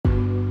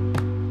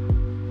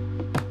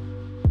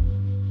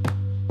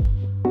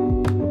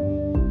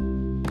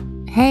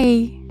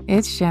Hey,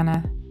 it's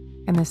Shanna,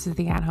 and this is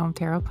the At Home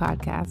Tarot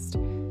Podcast,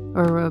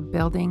 where we're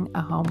building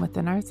a home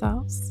within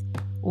ourselves,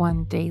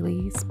 one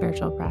daily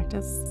spiritual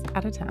practice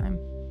at a time.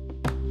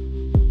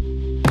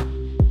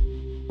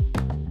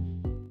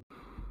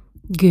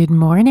 Good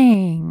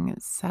morning.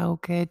 So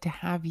good to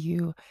have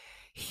you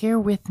here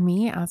with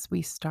me as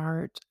we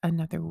start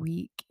another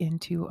week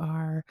into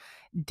our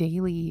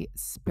daily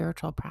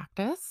spiritual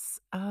practice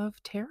of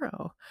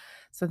tarot.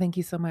 So, thank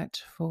you so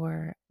much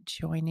for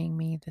joining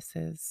me.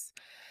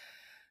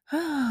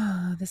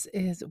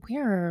 We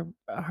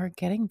are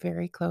getting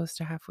very close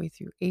to halfway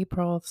through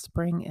April.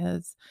 Spring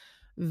is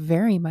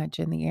very much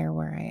in the air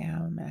where I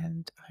am,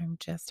 and I'm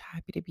just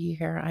happy to be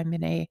here. I'm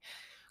in a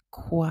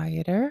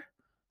quieter,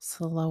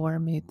 slower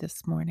mood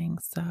this morning.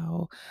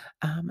 So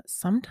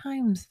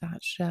sometimes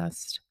that's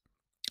just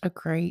a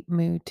great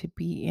mood to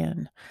be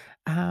in.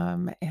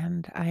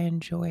 And I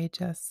enjoy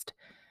just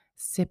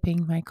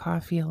sipping my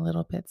coffee a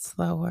little bit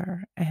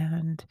slower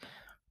and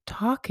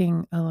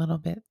talking a little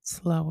bit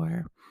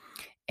slower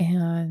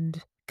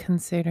and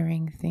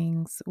considering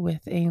things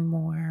with a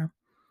more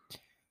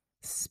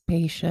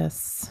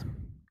spacious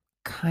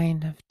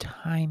kind of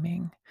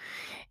timing.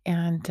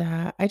 And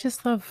I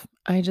just love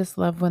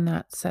when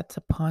that sets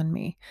upon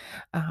me.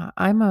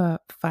 I'm a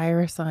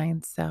fire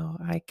sign, so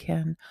I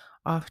can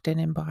often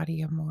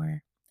embody a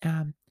more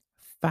um,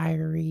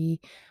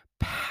 fiery,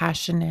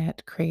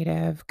 passionate,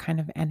 creative kind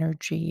of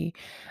energy.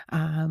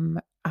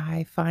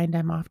 I find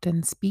I'm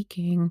often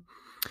speaking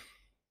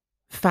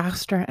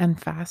faster and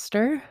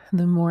faster.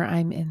 The more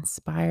I'm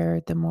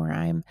inspired, the more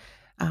I'm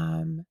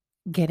um,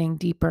 getting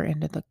deeper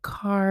into the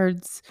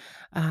cards,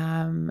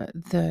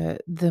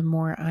 the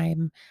more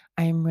I'm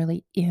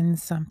really in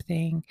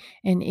something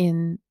and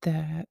in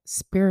the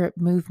spirit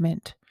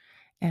movement.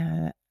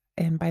 Uh,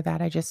 and by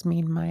that I just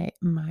mean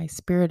my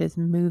spirit is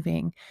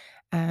moving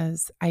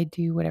as I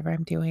do whatever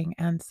I'm doing,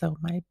 and so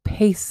my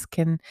pace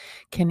can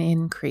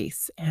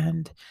increase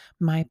and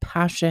my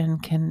passion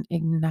can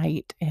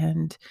ignite,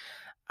 and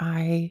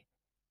I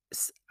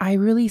I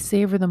really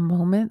savor the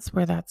moments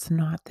where that's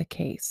not the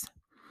case,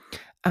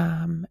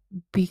 um,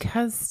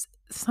 because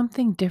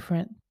something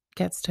different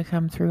gets to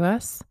come through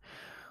us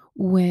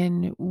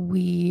when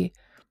we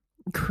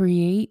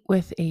create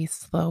with a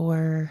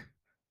slower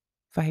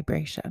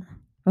vibration.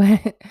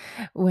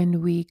 When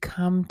we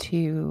come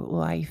to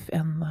life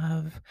and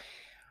love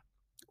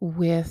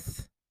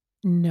with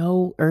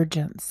no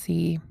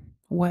urgency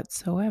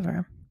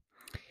whatsoever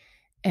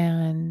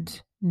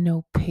and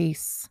no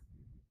pace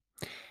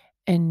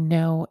and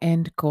no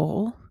end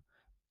goal,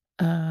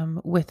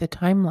 with a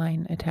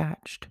timeline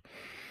attached.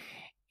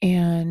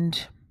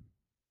 And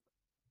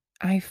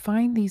I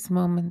find these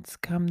moments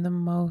come the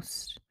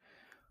most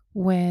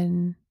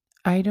when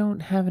I don't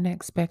have an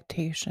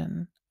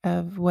expectation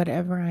of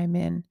whatever I'm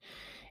in.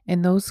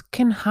 And those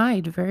can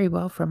hide very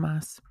well from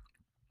us.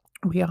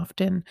 We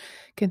often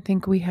can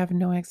think we have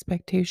no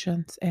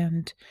expectations,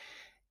 and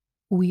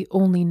we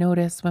only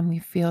notice when we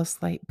feel a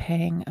slight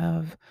pang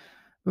of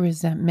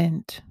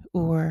resentment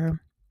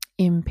or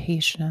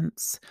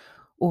impatience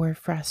or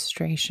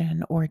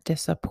frustration or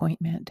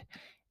disappointment.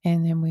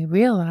 And then we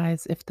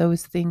realize if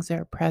those things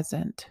are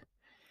present,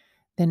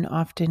 then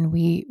often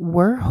we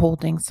were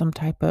holding some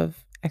type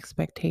of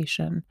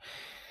expectation.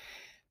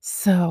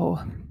 So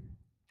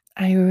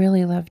I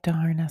really love to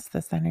harness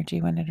this energy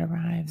when it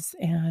arrives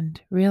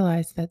and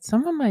realize that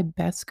some of my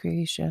best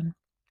creation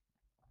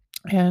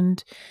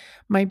and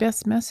my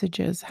best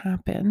messages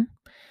happen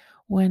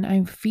when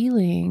I'm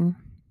feeling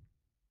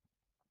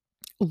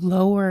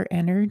lower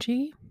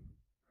energy,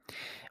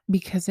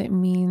 because it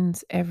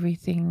means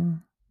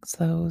everything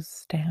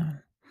slows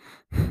down.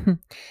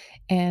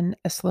 And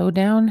a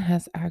slowdown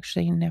has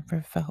actually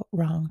never felt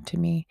wrong to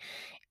me.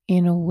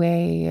 In a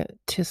way,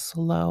 to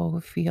slow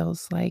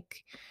feels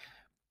like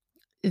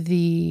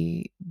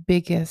the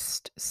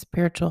biggest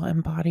spiritual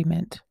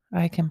embodiment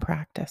I can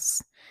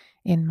practice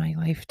in my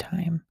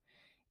lifetime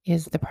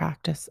is the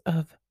practice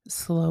of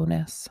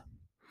slowness.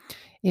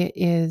 It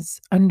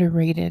is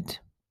underrated,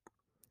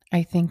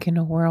 I think, in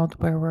a world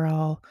where we're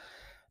all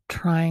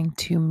trying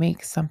to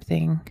make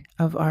something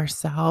of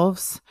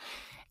ourselves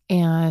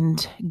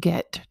and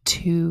get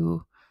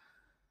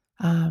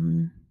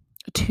um,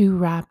 too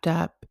wrapped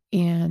up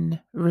in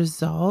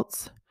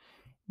results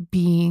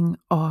being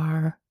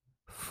our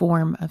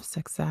form of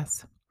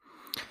success.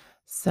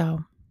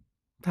 So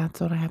that's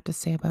what I have to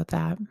say about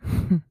that.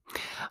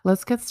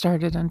 Let's get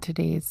started on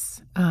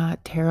today's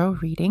tarot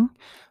reading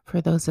for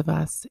those of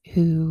us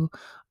who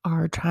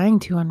are trying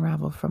to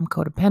unravel from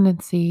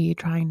codependency,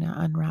 trying to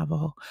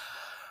unravel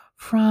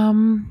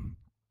from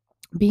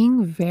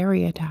being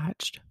very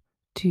attached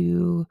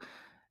to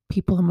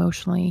people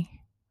emotionally,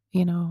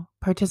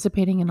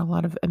 participating in a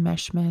lot of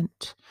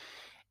enmeshment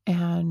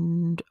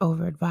and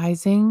over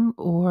advising,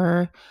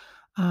 or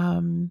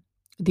um,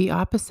 the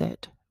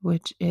opposite,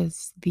 which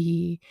is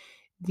the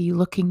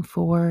looking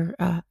for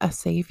a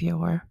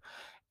savior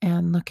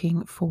and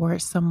looking for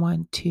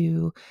someone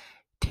to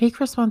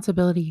take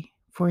responsibility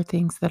for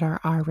things that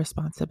are our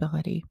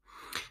responsibility.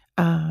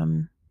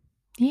 Um,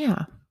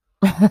 yeah.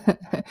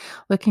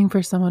 Looking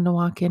for someone to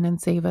walk in and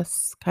save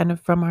us kind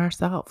of from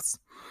ourselves.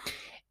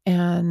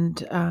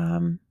 And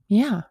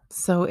yeah,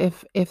 so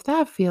if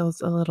that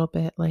feels a little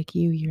bit like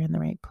you're in the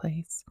right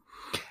place.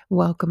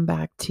 Welcome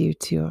back to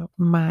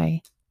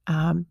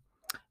um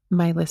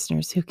my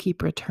listeners who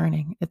keep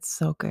returning. It's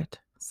so good.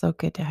 So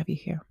good to have you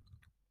here.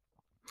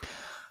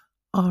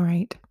 All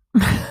right.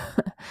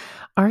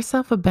 Our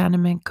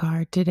self-abandonment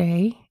card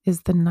today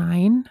is the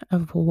 9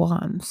 of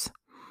Wands,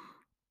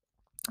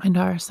 and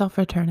our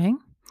self-returning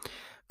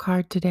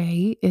card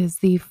today is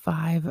the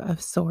 5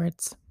 of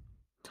Swords.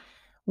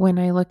 When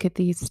I look at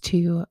these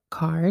two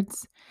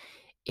cards,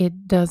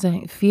 it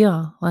doesn't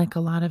feel like a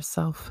lot of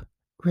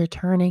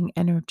self-returning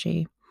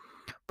energy.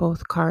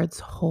 Both cards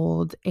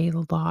hold a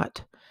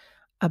lot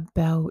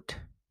about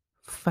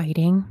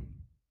fighting,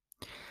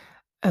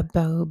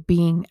 about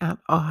being at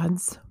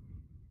odds.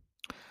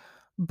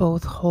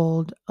 Both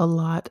hold a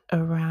lot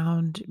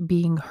around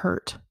being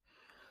hurt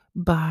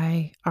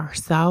by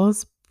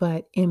ourselves,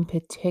 but in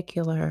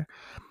particular,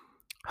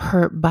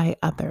 hurt by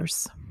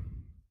others.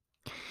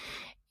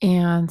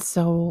 And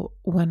so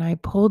when I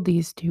pulled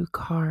these two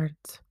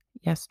cards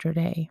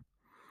yesterday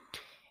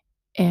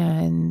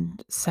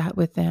and sat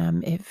with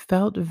them, it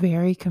felt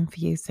very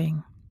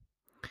confusing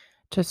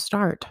to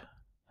start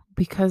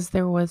because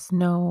there was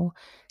no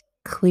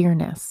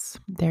clearness.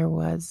 There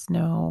was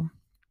no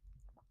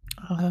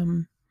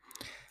um,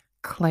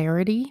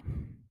 clarity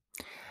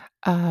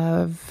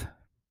of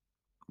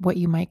what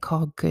you might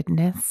call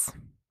goodness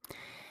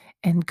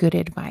and good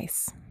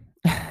advice.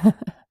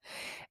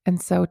 And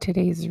so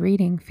today's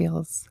reading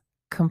feels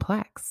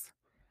complex.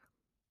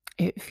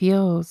 It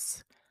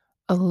feels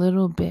a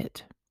little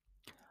bit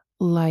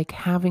like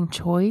having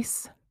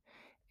choice,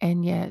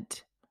 and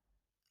yet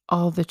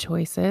all the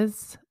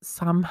choices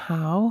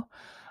somehow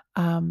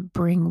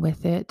bring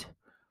with it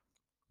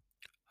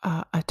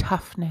a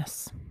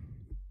toughness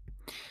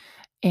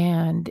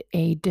and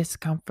a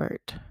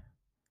discomfort.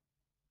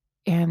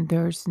 And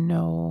there's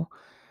no,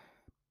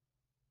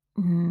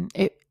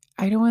 it,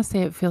 I don't want to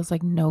say it feels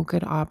like no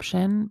good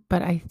option,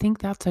 but I think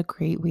that's a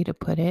great way to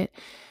put it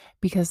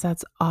because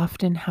that's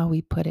often how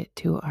we put it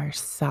to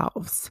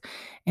ourselves.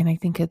 And I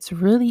think it's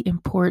really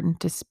important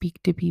to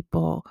speak to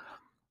people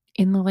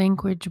in the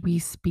language we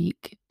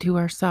speak to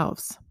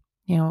ourselves.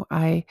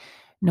 I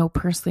know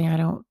personally, I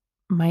don't,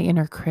 my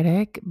inner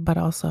critic, but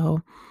also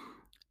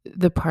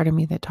the part of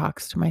me that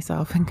talks to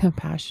myself in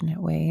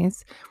compassionate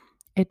ways,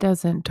 it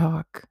doesn't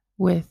talk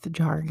with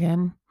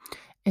jargon.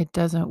 It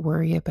doesn't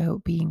worry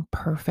about being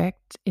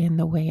perfect in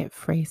the way it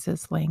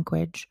phrases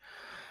language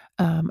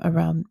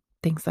around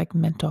things like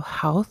mental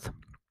health.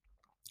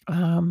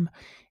 Um,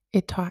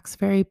 it talks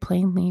very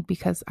plainly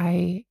because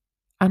I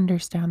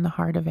understand the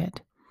heart of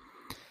it.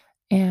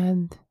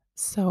 And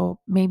so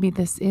maybe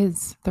this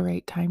is the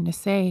right time to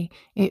say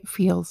it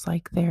feels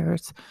like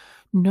there's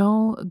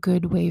no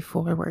good way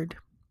forward,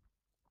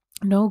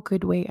 no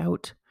good way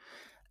out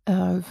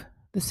of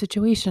the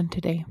situation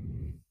today.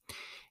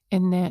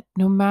 And that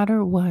no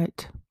matter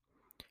what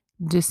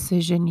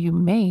decision you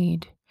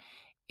made,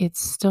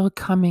 it's still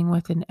coming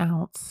with an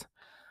ounce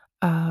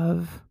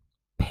of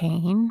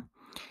pain,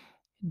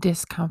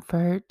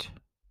 discomfort,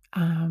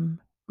 um,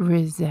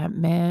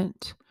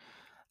 resentment,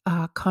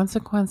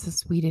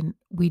 consequences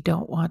we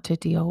don't want to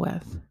deal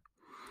with.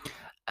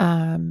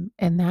 And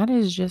that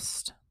is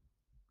just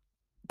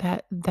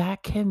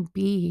that can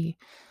be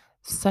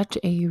such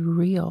a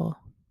real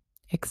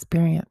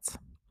experience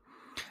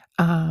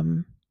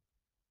um,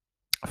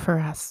 for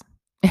us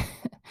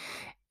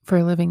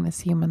for living this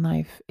human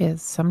life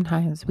is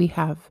sometimes we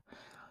have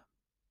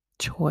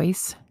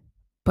choice,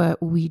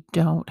 but we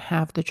don't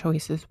have the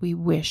choices we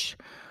wish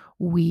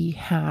we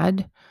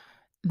had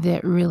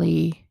that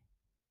really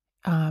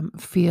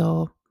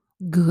feel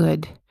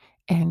good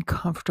and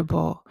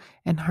comfortable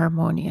and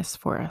harmonious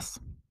for us.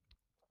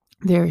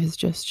 There is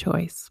just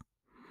choice.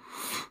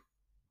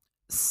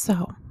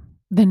 So,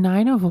 the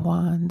 9 of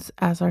Wands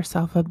as our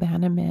self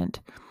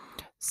abandonment.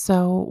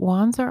 So,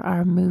 wands are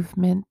our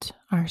movement,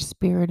 our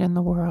spirit in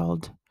the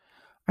world,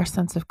 our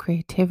sense of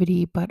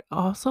creativity, but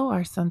also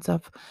our sense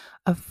of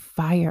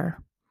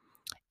fire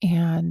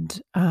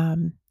and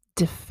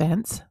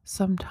defense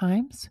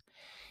sometimes.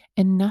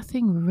 And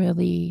nothing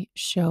really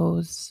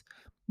shows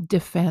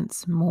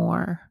defense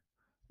more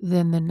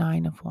than the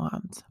 9 of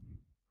Wands.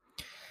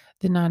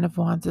 The 9 of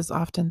Wands is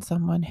often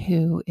someone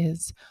who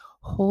is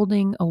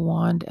holding a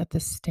wand at the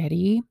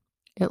steady.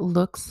 It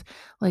looks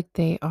like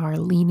they are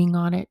leaning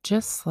on it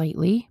just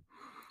slightly.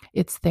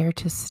 It's there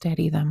to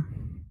steady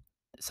them.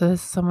 So,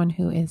 this is someone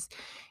who is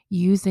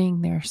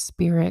using their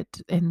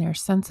spirit and their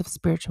sense of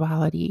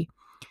spirituality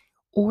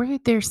or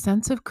their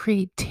sense of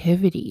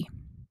creativity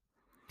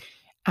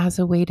as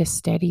a way to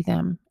steady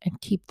them and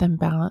keep them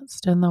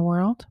balanced in the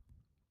world.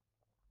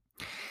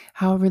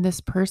 However, this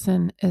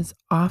person is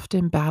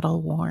often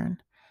battle worn.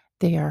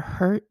 They are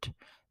hurt,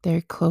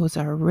 their clothes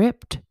are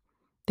ripped,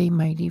 they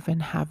might even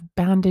have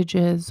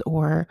bandages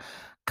or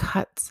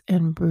cuts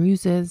and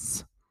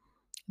bruises.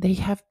 they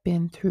have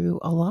been through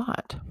a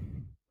lot.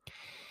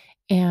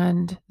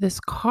 And this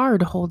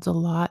card holds a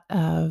lot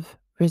of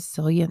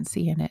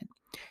resiliency in it,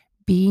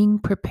 being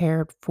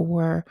prepared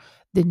for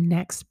the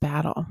next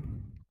battle.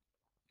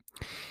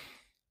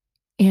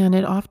 And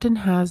it often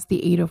has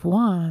the 8 of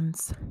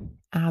Wands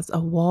as a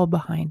wall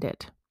behind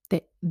it.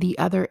 The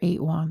other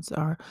 8 wands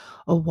are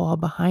a wall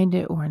behind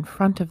it or in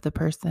front of the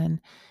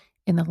person.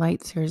 In the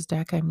Light Seers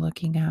deck I'm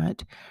looking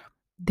at,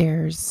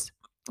 there's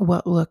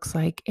what looks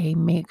like a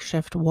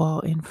makeshift wall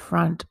in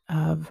front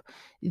of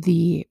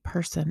the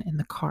person in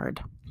the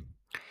card.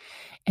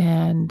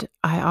 And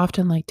I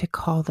often like to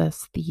call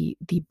this the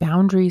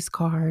boundaries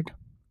card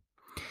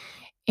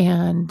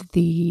and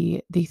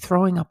the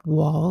throwing up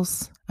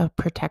walls of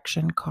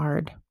protection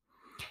card.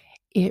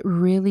 It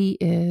really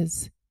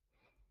is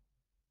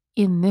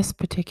in this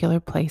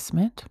particular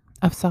placement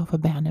of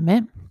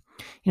self-abandonment.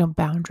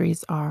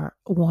 Boundaries are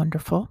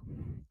wonderful,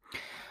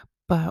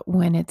 but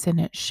when it's in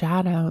its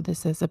shadow,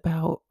 this is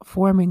about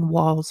forming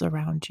walls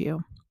around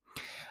you,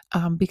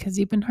 because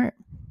you've been hurt.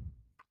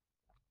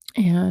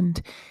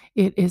 And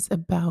it is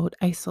about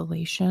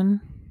isolation,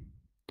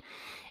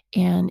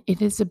 and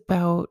it is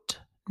about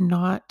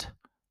not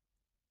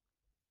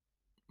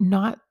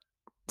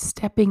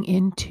stepping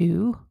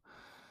into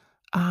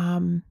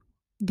um,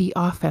 the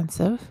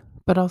offensive,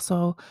 but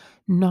also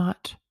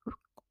not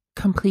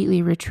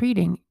completely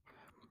retreating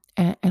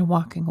and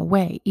walking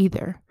away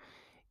either.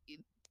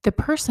 The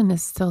person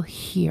is still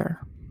here,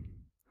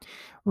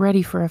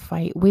 ready for a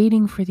fight,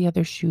 waiting for the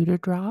other shoe to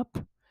drop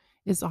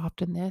is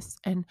often this.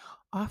 And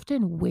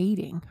often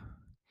waiting,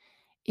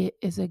 it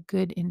is a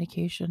good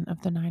indication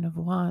of the 9 of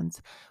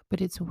Wands,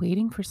 but it's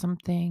waiting for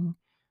something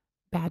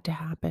bad to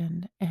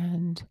happen.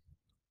 And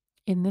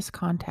in this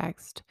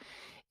context,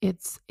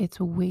 it's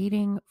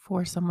waiting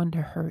for someone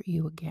to hurt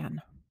you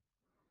again.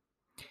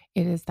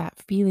 It is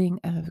that feeling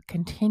of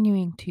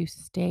continuing to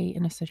stay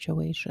in a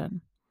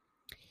situation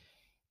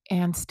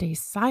and stay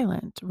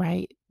silent,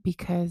 right?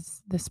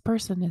 Because this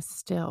person is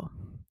still,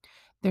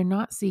 they're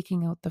not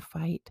seeking out the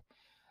fight.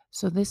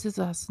 So this is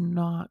us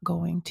not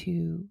going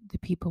to the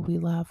people we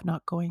love,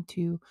 not going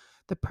to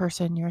the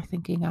person you're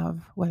thinking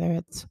of, whether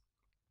it's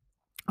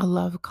a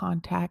love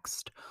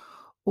context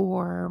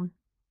or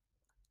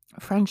a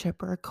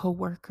friendship or a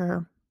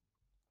coworker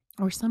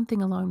or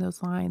something along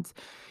those lines.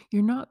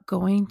 You're not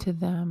going to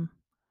them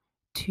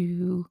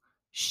to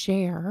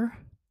share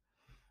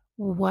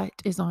what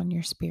is on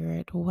your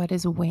spirit, what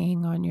is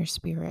weighing on your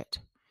spirit,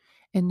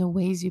 and the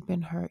ways you've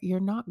been hurt. You're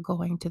not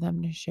going to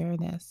them to share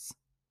this,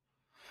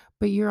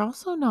 but you're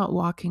also not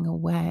walking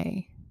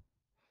away.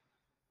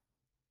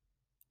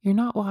 You're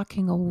not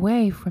walking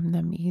away from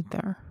them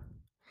either.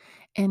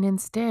 And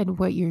instead,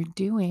 what you're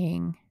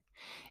doing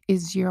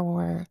is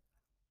you're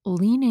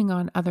leaning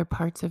on other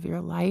parts of your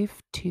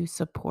life to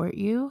support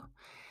you,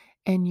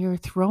 and you're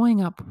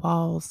throwing up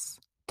walls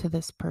to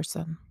this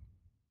person.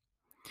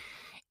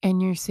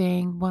 And you're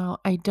saying, well,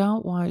 I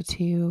don't want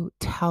to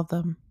tell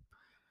them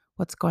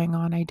what's going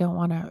on. I don't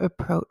want to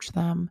approach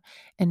them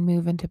and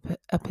move into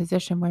a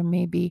position where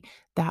maybe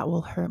that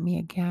will hurt me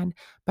again.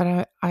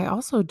 But I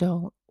also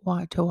don't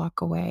want to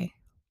walk away.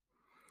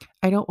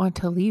 I don't want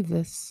to leave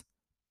this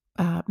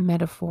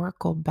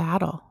metaphorical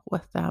battle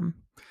with them.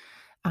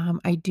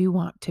 I do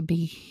want to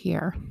be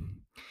here.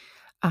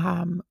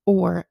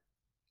 Or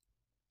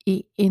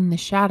in the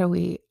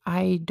shadowy,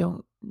 I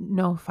don't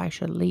know if I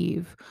should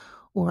leave,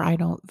 or I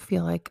don't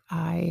feel like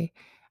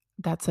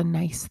that's a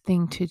nice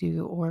thing to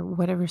do, or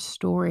whatever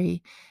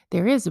story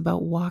there is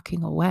about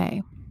walking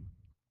away.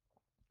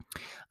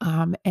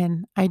 And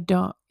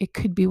it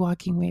could be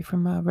walking away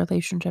from a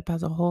relationship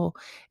as a whole.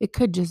 It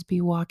could just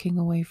be walking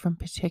away from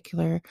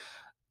particular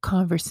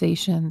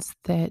conversations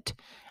that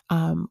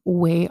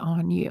weigh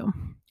on you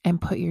and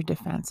put your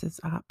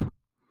defenses up.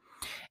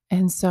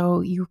 And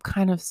so you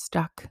kind of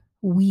stuck,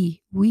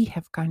 we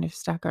have kind of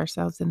stuck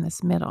ourselves in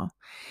this middle.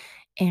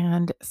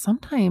 And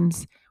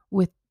sometimes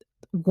with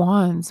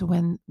wands,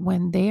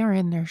 when they are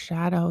in their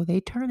shadow, they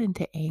turn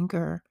into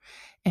anger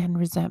and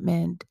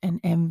resentment and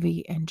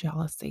envy and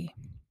jealousy.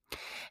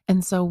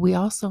 And so we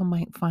also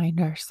might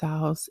find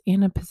ourselves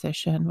in a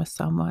position with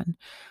someone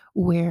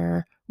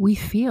where we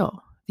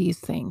feel these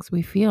things.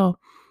 We feel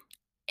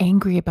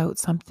angry about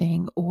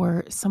something,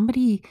 or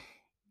somebody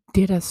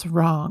did us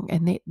wrong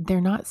and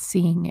they're not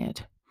seeing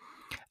it.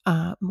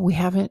 We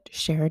haven't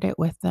shared it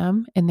with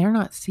them, and they're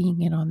not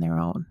seeing it on their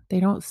own. They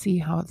don't see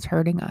how it's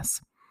hurting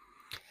us.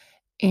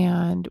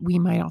 And we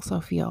might also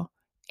feel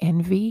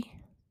envy,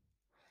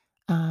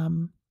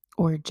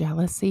 or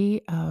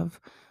jealousy of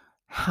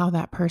how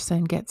that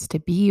person gets to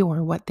be,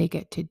 or what they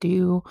get to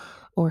do,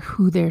 or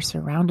who they're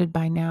surrounded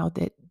by now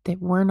that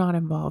we're not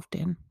involved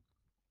in.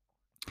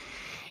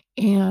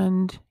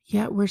 And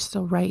yet we're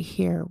still right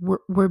here.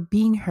 We're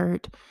being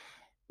hurt.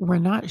 We're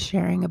not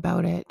sharing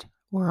about it.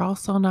 We're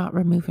also not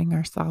removing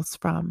ourselves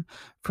from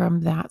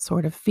that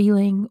sort of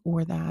feeling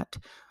or that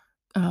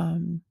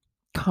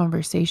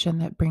conversation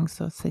that brings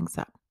those things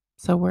up.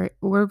 So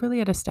we're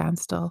really at a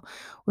standstill.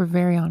 We're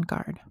very on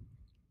guard.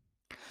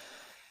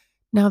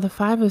 Now, the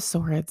Five of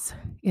Swords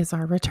is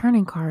our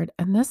returning card,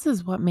 and this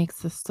is what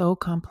makes this so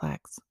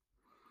complex,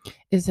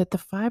 is that the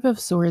Five of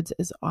Swords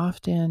is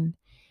often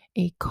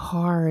a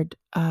card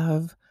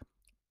of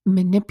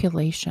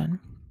manipulation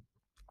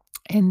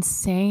and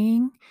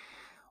saying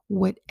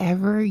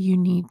whatever you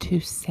need to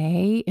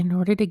say in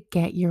order to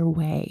get your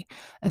way,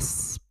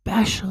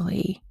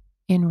 especially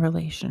in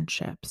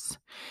relationships.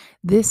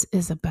 This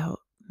is about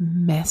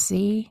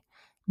messy,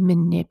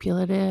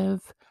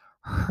 manipulative,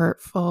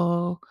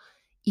 hurtful,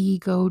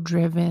 ego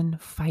driven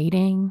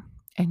fighting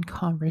and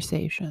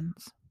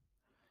conversations.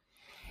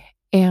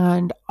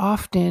 And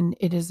often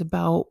it is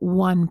about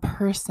one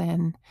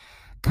person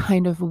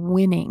kind of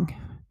winning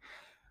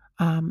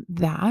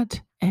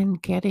that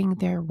and getting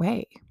their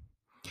way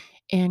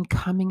and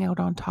coming out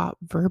on top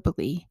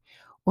verbally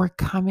or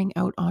coming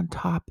out on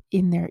top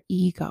in their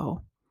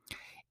ego.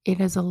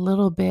 It is a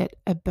little bit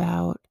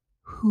about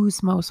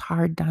who's most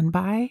hard done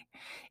by.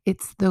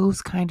 It's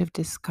those kind of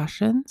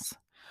discussions,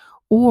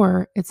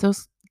 or it's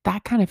those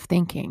that kind of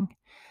thinking.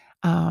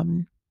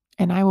 Um,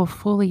 and I will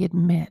fully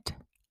admit,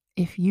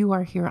 if you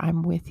are here,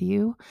 I'm with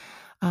you.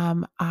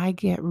 I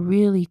get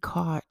really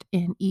caught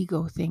in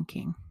ego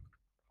thinking,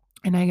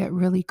 and I get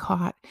really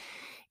caught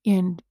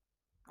in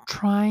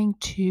trying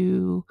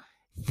to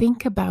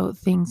think about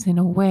things in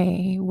a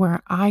way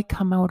where I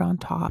come out on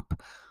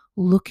top,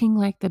 looking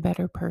like the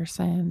better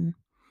person.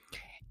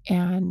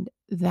 And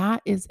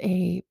that is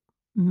a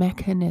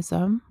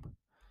mechanism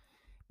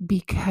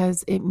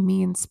because it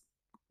means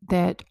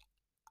that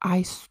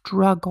I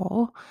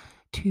struggle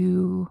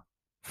to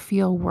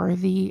feel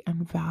worthy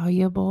and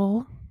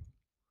valuable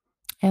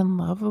and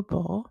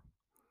lovable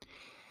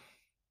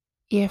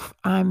if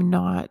I'm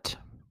not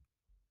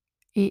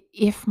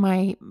if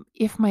my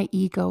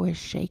ego is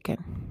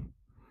shaken.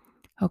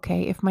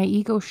 Okay, if my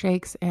ego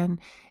shakes and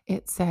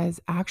it says,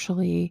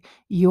 actually,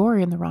 you're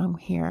in the wrong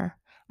here.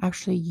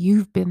 Actually,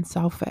 you've been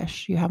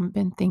selfish. You haven't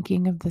been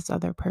thinking of this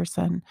other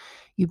person.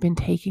 You've been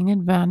taking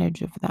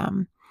advantage of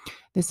them.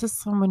 This is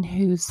someone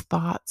whose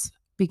thoughts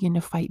begin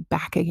to fight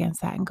back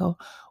against that and go,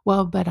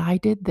 well, but I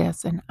did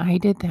this and I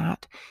did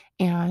that.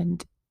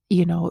 And,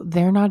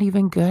 they're not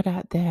even good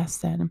at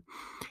this.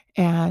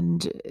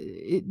 And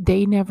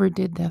they never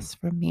did this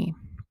for me.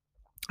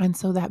 And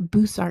so that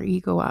boosts our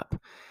ego up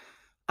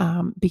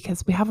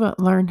because we haven't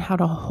learned how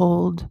to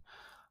hold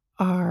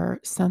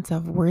our sense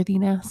of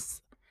worthiness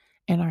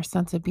and our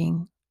sense of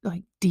being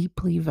like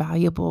deeply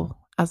valuable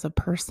as a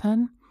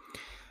person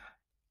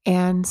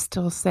and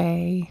still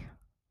say,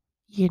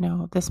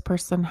 this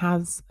person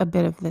has a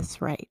bit of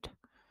this right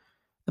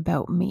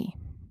about me.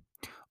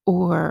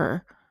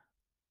 Or,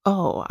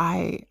 oh,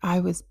 I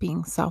was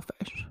being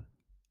selfish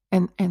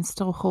and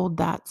still hold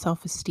that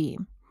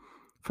self-esteem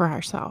for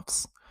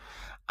ourselves.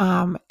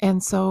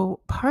 And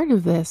so part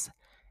of this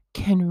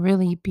can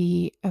really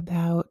be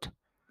about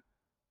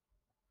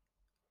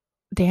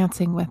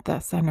dancing with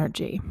this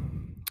energy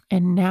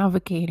and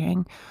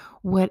navigating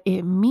what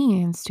it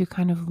means to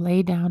kind of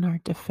lay down our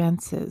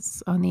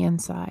defenses on the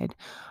inside,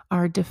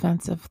 our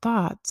defensive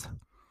thoughts,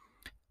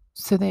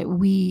 so that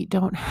we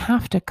don't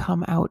have to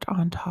come out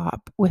on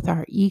top with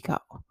our ego,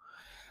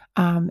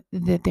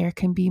 that there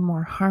can be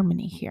more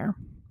harmony here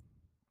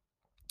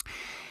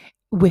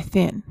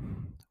within,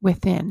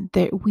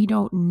 that we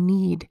don't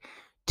need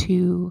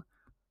to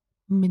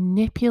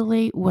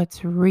manipulate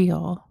what's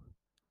real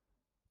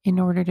in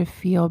order to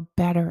feel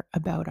better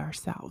about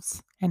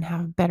ourselves and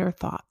have better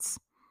thoughts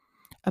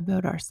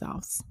about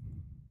ourselves.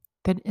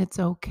 That it's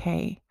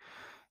okay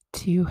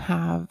to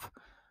have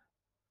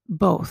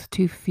both,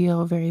 to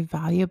feel very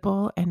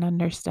valuable and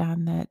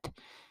understand that,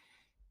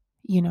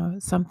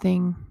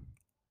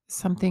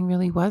 something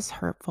really was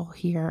hurtful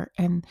here.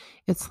 And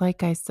it's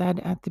like I said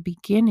at the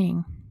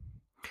beginning,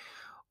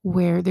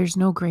 where there's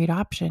no great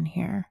option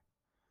here,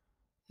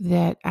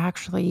 that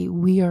actually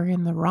we are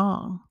in the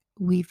wrong.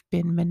 We've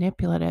been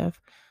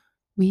manipulative.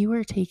 We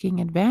were taking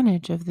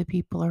advantage of the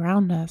people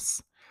around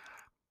us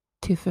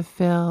to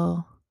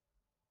fulfill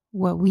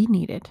what we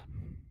needed.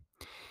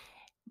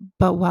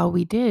 But while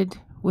we did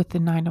with the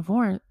Nine of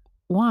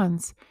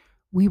Wands,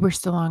 we were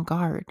still on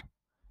guard.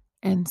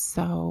 And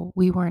so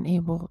we weren't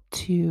able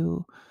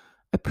to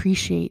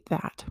appreciate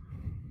that.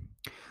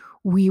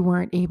 We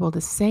weren't able to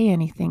say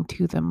anything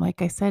to them.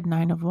 Like I said,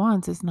 Nine of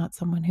Wands is not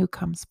someone who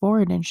comes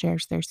forward and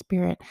shares their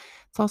spirit.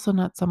 It's also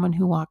not someone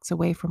who walks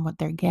away from what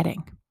they're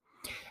getting.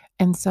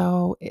 And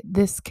so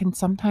this can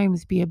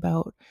sometimes be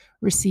about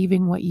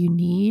receiving what you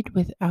need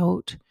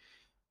without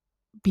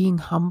being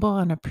humble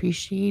and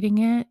appreciating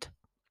it.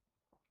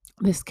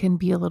 This can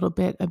be a little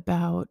bit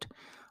about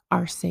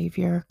our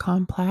savior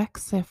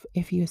complex,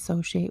 if you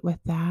associate with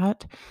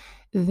that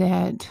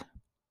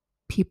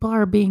people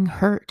are being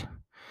hurt.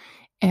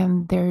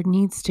 And there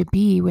needs to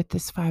be, with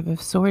this Five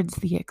of Swords,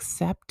 the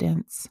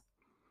acceptance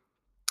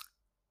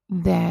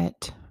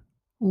that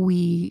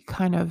we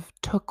kind of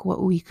took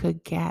what we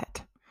could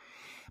get.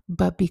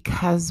 But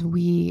because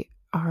we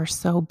are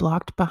so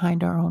blocked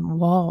behind our own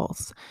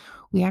walls,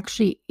 we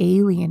actually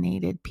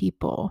alienated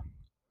people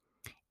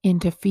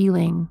into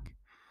feeling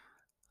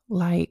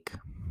like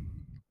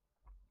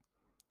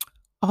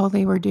all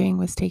they were doing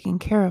was taking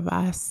care of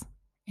us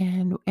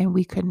and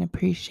we couldn't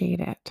appreciate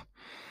it,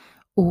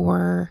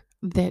 or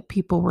that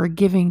people were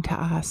giving to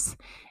us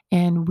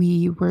and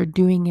we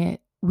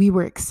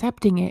were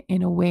accepting it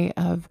in a way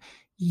of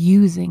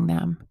using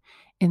them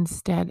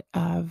instead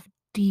of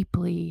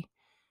deeply,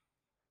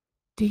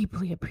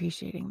 deeply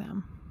appreciating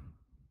them.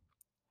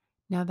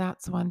 Now,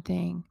 that's one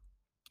thing.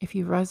 If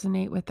you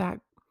resonate with that,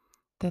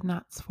 then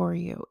that's for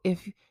you.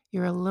 If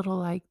you're a little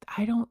like,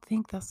 I don't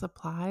think this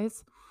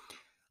applies,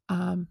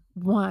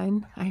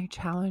 one, I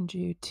challenge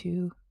you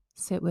to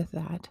sit with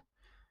that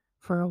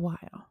for a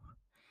while.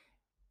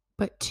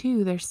 But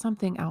two, there's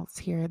something else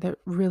here that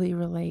really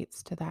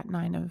relates to that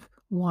Nine of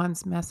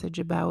Wands message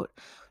about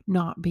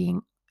not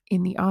being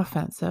in the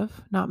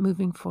offensive, not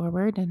moving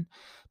forward and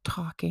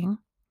talking,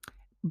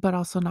 but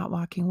also not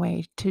walking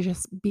away, to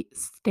just be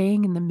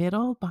staying in the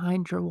middle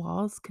behind your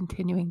walls,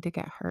 continuing to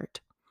get hurt.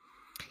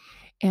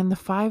 And the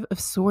Five of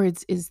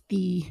Swords is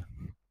the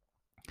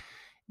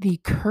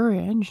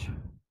courage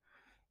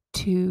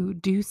to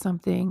do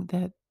something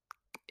that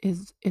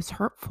is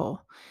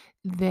hurtful,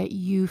 that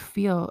you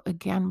feel,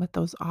 again, with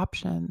those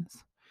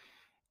options,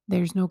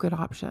 there's no good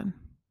option.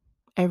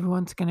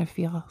 Everyone's going to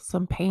feel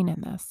some pain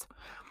in this.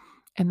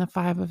 And the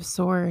Five of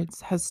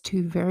Swords has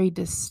two very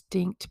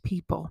distinct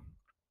people,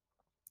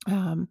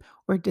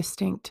 or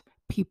distinct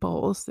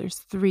peoples. There's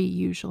three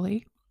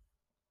usually.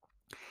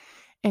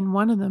 And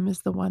one of them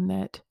is the one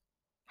that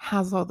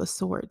has all the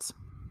swords.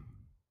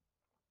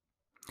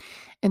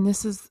 And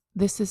this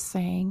is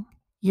saying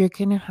you're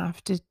going to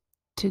have to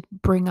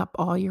bring up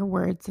all your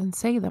words and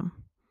say them.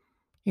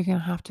 You're going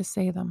to have to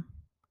say them.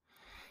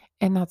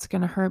 And that's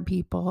going to hurt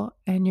people,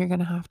 and you're going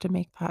to have to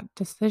make that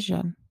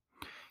decision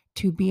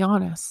to be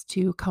honest,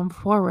 to come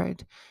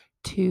forward,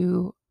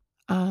 to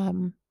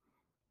um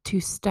to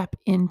step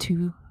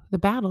into the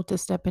battle, to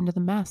step into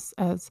the mess,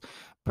 as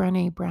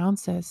Brené Brown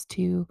says,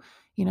 to,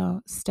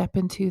 step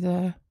into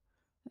the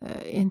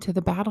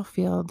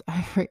battlefield,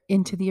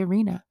 into the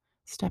arena,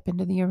 step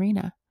into the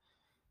arena,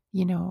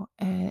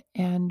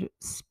 and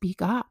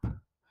speak up.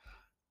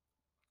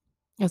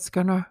 It's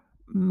going to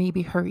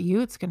maybe hurt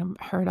you, it's going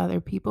to hurt other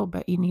people,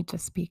 but you need to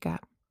speak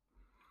up.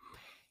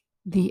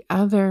 The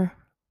other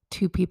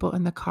two people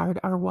in the card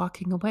are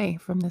walking away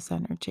from this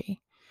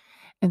energy.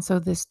 And so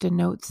this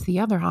denotes the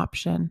other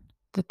option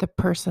that the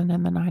person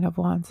in the Nine of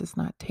Wands is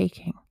not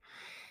taking.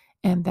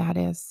 And that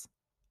is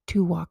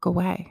to walk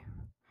away.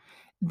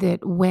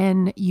 That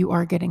when you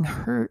are getting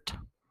hurt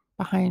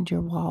behind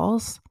your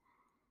walls,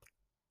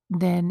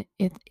 then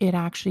it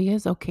actually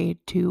is okay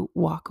to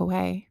walk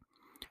away,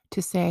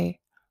 to say,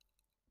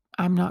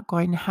 I'm not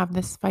going to have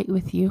this fight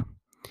with you,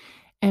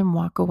 and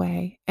walk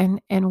away. And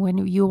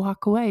when you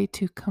walk away,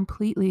 to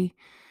completely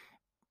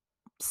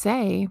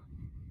say,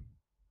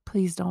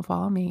 please don't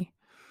follow me.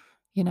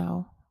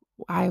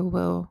 I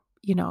will,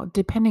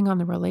 depending on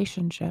the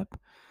relationship,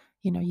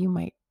 you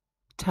might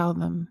tell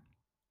them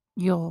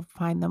you'll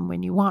find them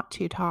when you want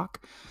to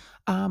talk.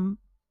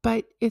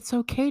 But it's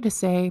okay to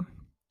say,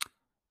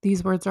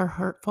 these words are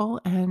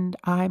hurtful and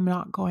I'm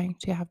not going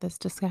to have this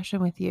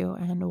discussion with you,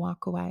 and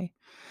walk away.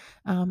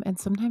 And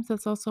sometimes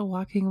it's also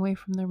walking away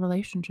from the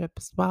relationship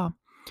as well.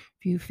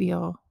 If you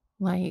feel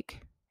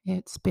like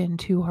it's been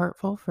too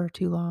hurtful for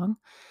too long.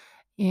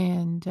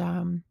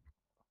 And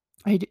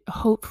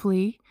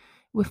hopefully,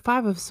 with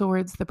Five of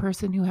Swords, the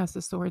person who has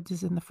the swords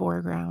is in the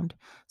foreground.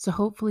 So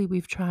hopefully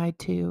we've tried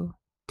to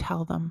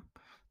tell them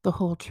the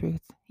whole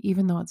truth,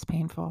 even though it's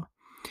painful.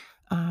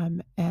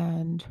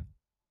 And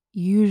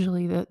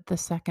usually the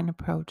second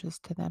approach is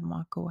to then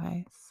walk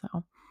away.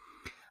 So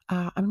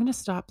I'm going to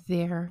stop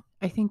there.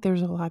 I think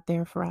there's a lot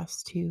there for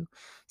us to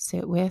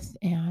sit with,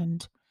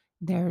 and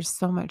there's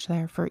so much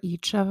there for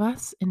each of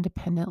us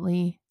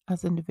independently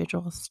as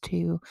individuals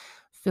to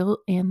fill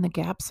in the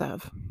gaps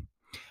of.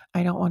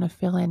 I don't want to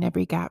fill in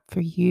every gap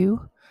for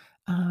you.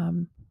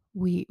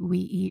 We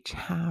each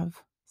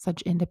have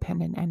such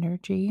independent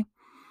energy,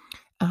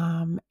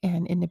 and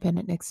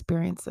independent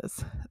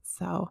experiences.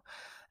 So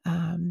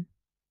I'm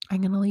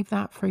going to leave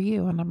that for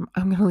you, and I'm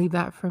going to leave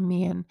that for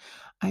me. And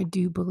I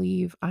do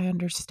believe I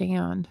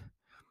understand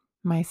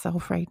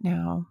myself right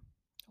now,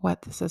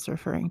 what this is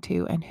referring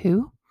to and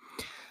who.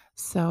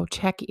 So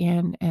check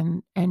in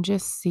and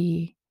just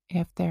see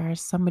if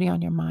there's somebody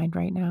on your mind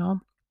right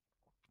now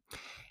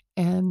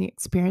and the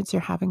experience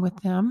you're having with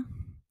them,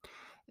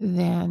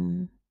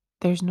 then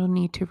there's no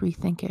need to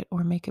rethink it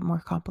or make it more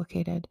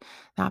complicated.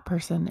 That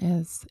person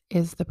is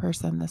the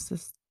person this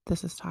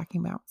is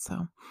talking about.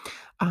 So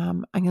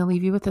I'm going to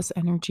leave you with this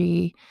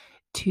energy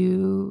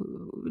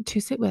to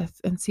sit with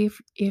and see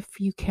if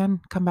you can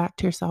come back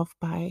to yourself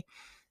by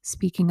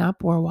speaking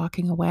up or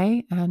walking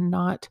away, and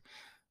not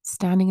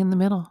standing in the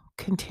middle,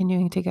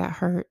 continuing to get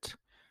hurt,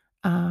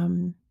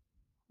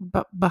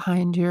 but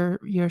behind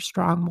your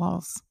strong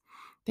walls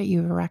that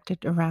you've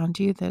erected around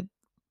you that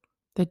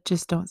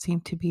just don't seem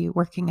to be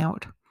working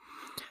out.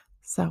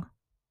 So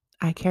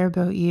I care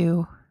about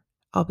you.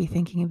 I'll be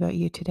thinking about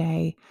you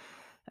today,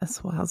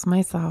 as well as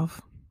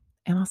myself.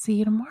 and I'll see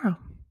you tomorrow.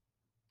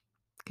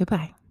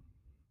 Goodbye.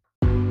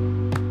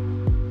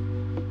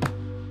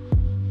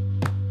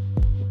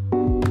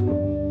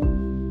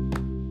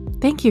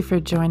 Thank you for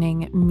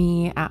joining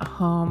me at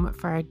home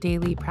for our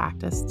daily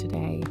practice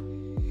today.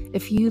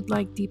 If you'd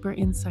like deeper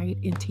insight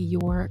into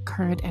your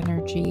current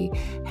energy,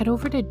 head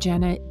over to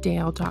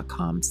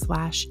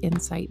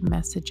janetdale.com/insight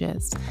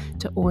messages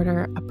to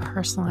order a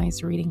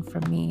personalized reading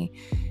from me.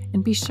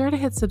 And be sure to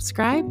hit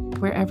subscribe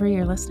wherever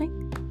you're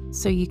listening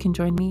so you can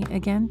join me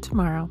again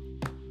tomorrow.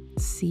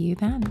 See you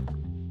then.